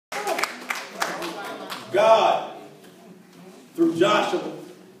God, through Joshua,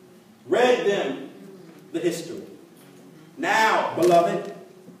 read them the history. Now, beloved,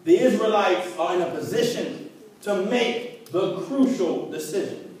 the Israelites are in a position to make the crucial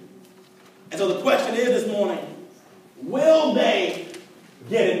decision. And so the question is this morning, will they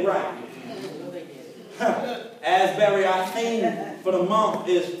get it right? Asbury, our theme for the month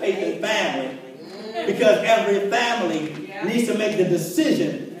is faith and family, because every family needs to make the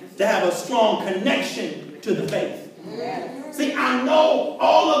decision to have a strong connection to the faith. See, I know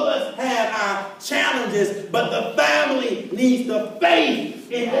all of us have our challenges, but the family needs the faith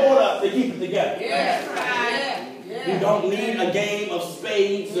in order to keep it together. You don't need a game of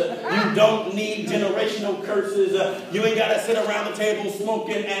spades. You don't need generational curses. You ain't got to sit around the table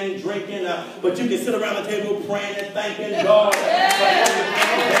smoking and drinking, but you can sit around the table praying and thanking God for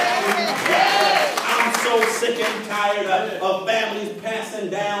everything that I'm so sick and tired of families passing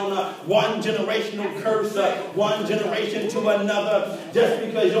down one generational curse, one generation to another. Just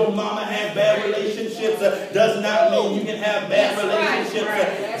because your mama had bad relationships does not mean you can have bad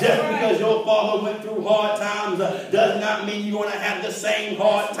relationships. Just because your father went through hard times does not mean you're going to have the same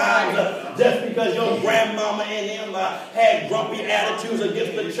hard times. Just because your grandmama and them had grumpy attitudes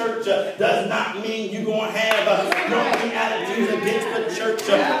against the church does not mean you're going to have grumpy attitudes against the church.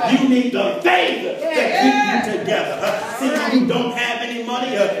 You need the faith to keep you together. See, when you don't have any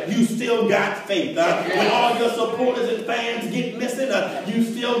money, you still got faith. When all your supporters and fans get missing, you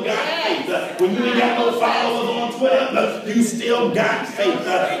still got faith. When you ain't got no followers on Twitter, you still got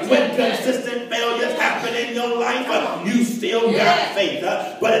faith. When consistent failures happen in your life, you still got faith.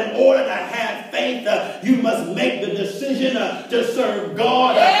 But in order to have faith, you must make the decision to serve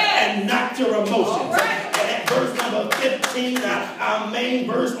God and not your emotions. Verse number 15, our main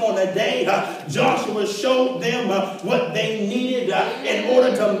verse on the day, Joshua showed them what they needed in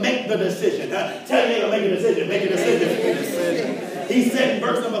order to make the decision. Tell me to make a decision. Make a decision. He said in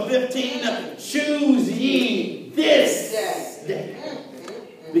verse number 15, choose ye this day.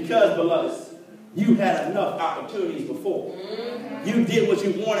 Because, beloveds, you had enough opportunities before. You did what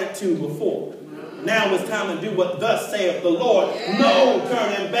you wanted to before. Now it's time to do what thus saith the Lord. No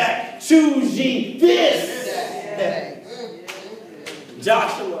turning back. Choose ye this day.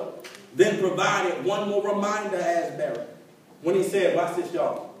 Joshua then provided one more reminder as Asbury when he said, watch this,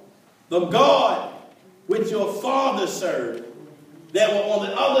 y'all. The God which your fathers served that were on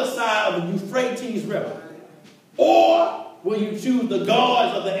the other side of the Euphrates River. Or will you choose the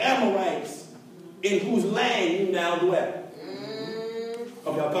gods of the Amorites in whose land you now dwell?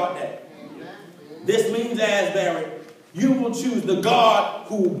 Hope y'all caught that. This means, Asbury, you will choose the God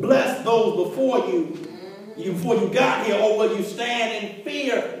who blessed those before you got here, or will you stand in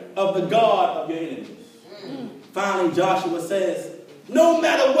fear of the God of your enemies? Finally, Joshua says, no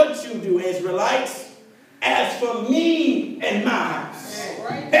matter what you do, Israelites, as for me and my house,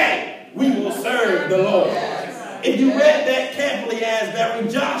 hey, we will serve the Lord. If you read that carefully,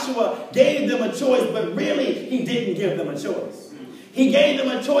 Asbury, Joshua gave them a choice, but really he didn't give them a choice. He gave them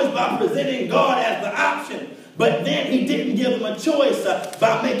a choice by presenting God as the option, but then he didn't give them a choice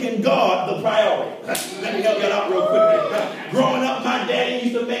by making God the priority. Let me help you out real quickly. Growing up, my daddy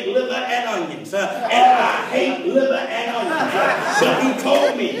used to make liver and onions, and I hate liver and onions. But he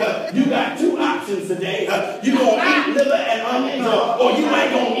told me, you got two options today. You're going to eat liver and onions, or you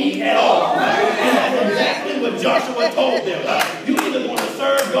ain't going to eat at all. And that's exactly what Joshua told them. You either going to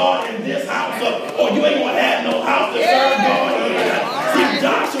serve God in this house, or you ain't going to have no house to serve God in. See,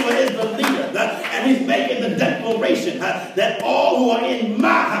 Joshua is the leader, and he's making the declaration that all who are in my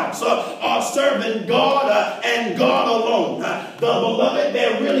house are serving God and God alone. Beloved,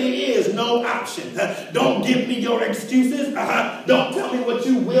 there really is no option. Don't give me your excuses. Don't tell me what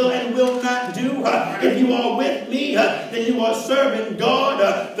you will and will not do. If you are with me, then you are serving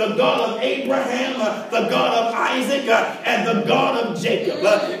God, the God of Abraham, the God of Isaac, and the God of Jacob.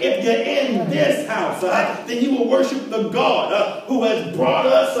 If you're in this house, then you will worship the God who has brought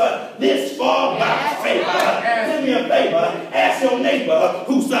us this far by faith. Do me a favor. Ask your neighbor,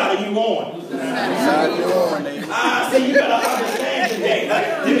 whose side are you on? So you got to understand today.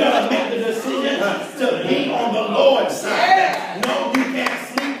 You got to make the decision to be on the Lord's side. No, you can't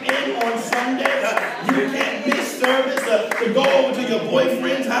sleep in on Sunday. You can't miss service to go over to your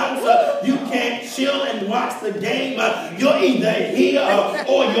boyfriend's house. You can't chill and watch the game. You're either here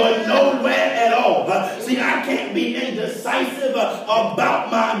or you're nowhere at all. See, I can't be indecisive about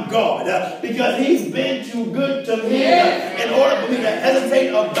my God because he's been too good to me in order for me to hesitate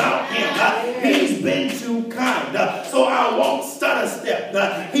about him. He's been too kind, so I won't stutter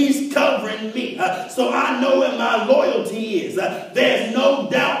step. He's covering me, so I know where my loyalty is. There's no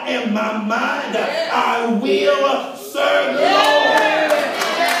doubt in my mind I will serve